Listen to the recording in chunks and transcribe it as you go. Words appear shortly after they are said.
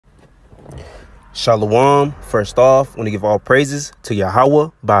Shalom. First off, I want to give all praises to Yahweh,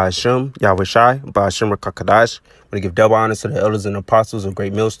 Ba'ashem, Yahweh Shai, Ba'ashem Rakakadash. I want to give double honors to the elders and apostles of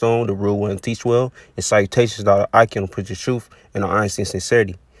Great Millstone, the rule well and teach well, and salutations to I can preach the truth and the honesty and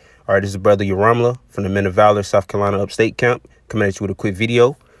sincerity. All right, this is Brother Yaramla from the Men of Valor, South Carolina Upstate Camp, coming at you with a quick video.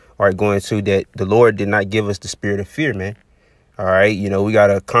 All right, going to that the Lord did not give us the spirit of fear, man. All right, we got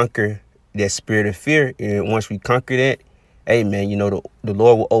to conquer that spirit of fear. And once we conquer that, hey, man, the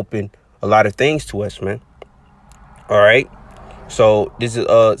Lord will open a lot of things to us, man. All right. So this is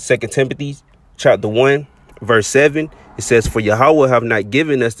 2 Timothy chapter 1, verse 7. It says, "For Yahweh have not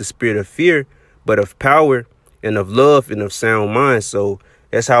given us the spirit of fear, but of power and of love and of sound mind." So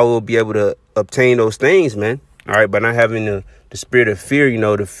that's how we'll be able to obtain those things, man. All right. By not having the spirit of fear,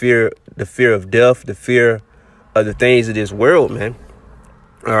 the fear of death, the fear of the things of this world, man.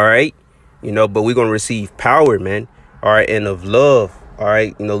 All right. But we're going to receive power, man. All right. And of love. All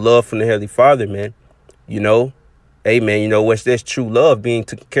right. Love from the Heavenly Father, man. Hey, man, what's this true love being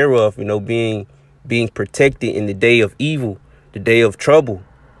taken care of, being protected in the day of evil, the day of trouble.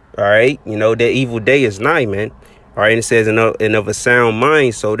 All right. That evil day is nigh, man. All right. And it says, and of a sound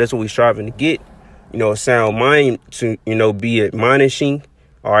mind. So that's what we're striving to get, a sound mind to, be admonishing.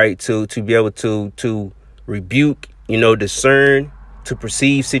 All right. To be able to rebuke, discern, to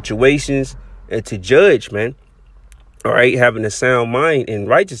perceive situations and to judge, man. All right, having a sound mind in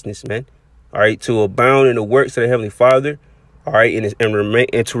righteousness, man. All right, to abound in the works of the Heavenly Father. All right,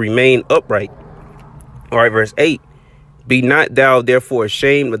 and to remain upright. All right, verse 8. "Be not thou therefore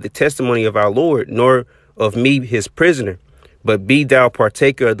ashamed of the testimony of our Lord, nor of me his prisoner, but be thou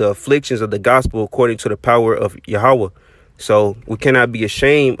partaker of the afflictions of the gospel according to the power of Yahweh." So we cannot be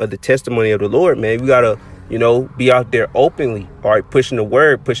ashamed of the testimony of the Lord, man. We gotta, be out there openly. All right, pushing the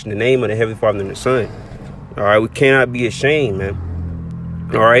word, pushing the name of the Heavenly Father and the Son. All right, we cannot be ashamed, man.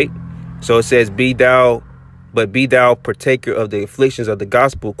 All right. So it says, be thou partaker of the afflictions of the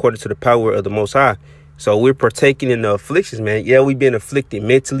gospel according to the power of the Most High. So we're partaking in the afflictions, man. Yeah, we've been afflicted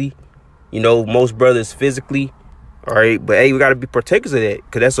mentally, most brothers physically. All right. But hey, we got to be partakers of that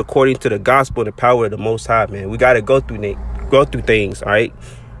because that's according to the gospel and the power of the Most High, man. We got to go through things. All right.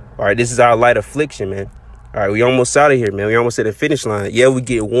 All right. This is our light affliction, man. All right. We almost out of here, man. We almost at the finish line. Yeah, we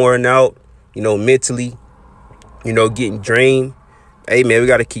get worn out, mentally. Getting drained. Hey, man, we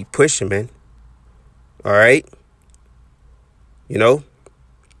got to keep pushing, man. All right.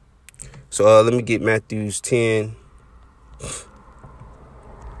 So let me get Matthew 10.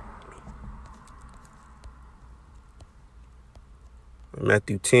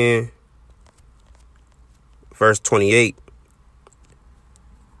 Matthew 10, verse 28.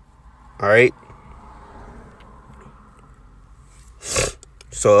 All right.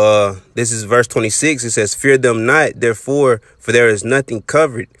 So this is verse 26. It says, "Fear them not, therefore, for there is nothing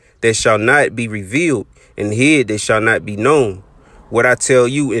covered that shall not be revealed, and hid that shall not be known. What I tell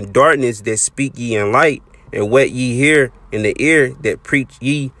you in darkness, that speak ye in light, and what ye hear in the ear, that preach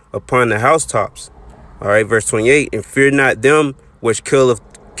ye upon the housetops." All right, verse 28. "And fear not them which kill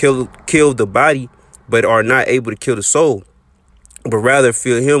the body, but are not able to kill the soul, but rather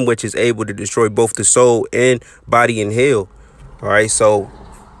fear him which is able to destroy both the soul and body in hell." All right, so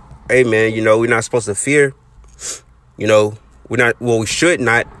hey, man, we're not supposed to fear, we should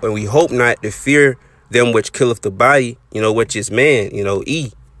not, and we hope not to fear them which killeth the body, which is man,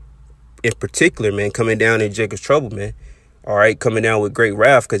 E in particular, man, coming down in Jacob's trouble, man. All right, coming down with great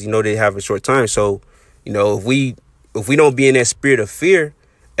wrath because, they have a short time. So, if we don't be in that spirit of fear,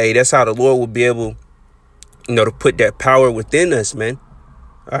 hey, that's how the Lord will be able, to put that power within us, man.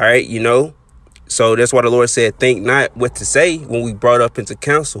 All right, So that's why the Lord said, think not what to say when we brought up into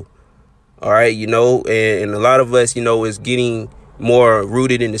counsel. All right, and a lot of us, is getting more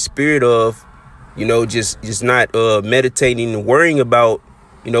rooted in the spirit of, just not meditating and worrying about,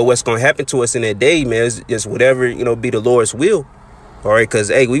 what's going to happen to us in that day, man. It's just whatever, be the Lord's will. All right, because,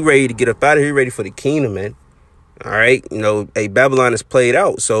 hey, we ready to get up out of here, ready for the kingdom, man. All right, hey, Babylon is played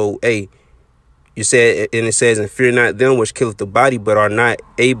out. So, hey, you said, and it says, "And fear not them which killeth the body, but are not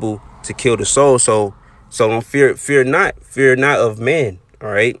able to kill the soul." So don't fear not of man. All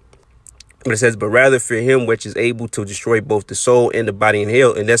right. But it says, "But rather fear him which is able to destroy both the soul and the body in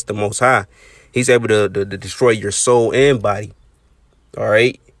hell." And that's the Most High. He's able to destroy your soul and body. All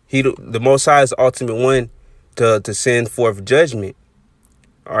right. The Most High is the ultimate one to send forth judgment.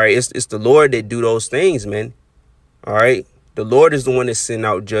 All right. It's the Lord that do those things, man. All right. The Lord is the one that send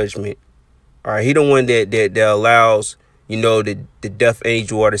out judgment. All right. He the one that allows, the death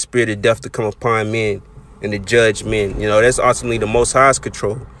angel or the spirit of death to come upon men and to judge men. That's ultimately the Most High's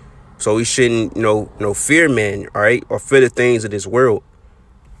control. So we shouldn't, fear man, all right, or fear the things of this world.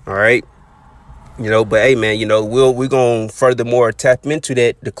 All right. You know, but hey, man, you know, we're going to furthermore tap into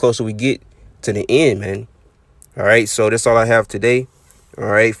that the closer we get to the end, man. All right, so that's all I have today. All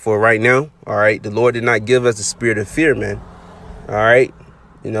right, for right now. All right, the Lord did not give us the spirit of fear, man. All right,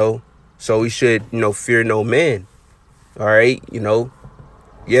 you know, so we should, you know, fear no man. All right, you know,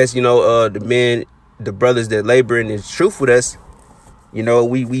 yes, you know, the brothers that labor in the truth with us, you know,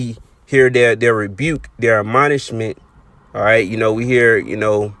 we hear their rebuke, their admonishment. All right, you know, we hear, you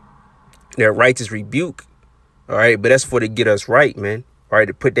know, their righteous rebuke. All right, but that's for to get us right, man. All right,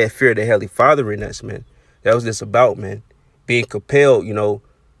 to put that fear of the Heavenly Father in us, man. That was just about, man, being compelled. You know,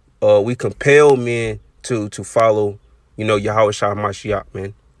 we compel men to follow, you know, Yahweh Shah Mashiach,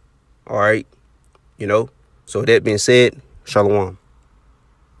 man. All right, you know. So that being said, Shalom.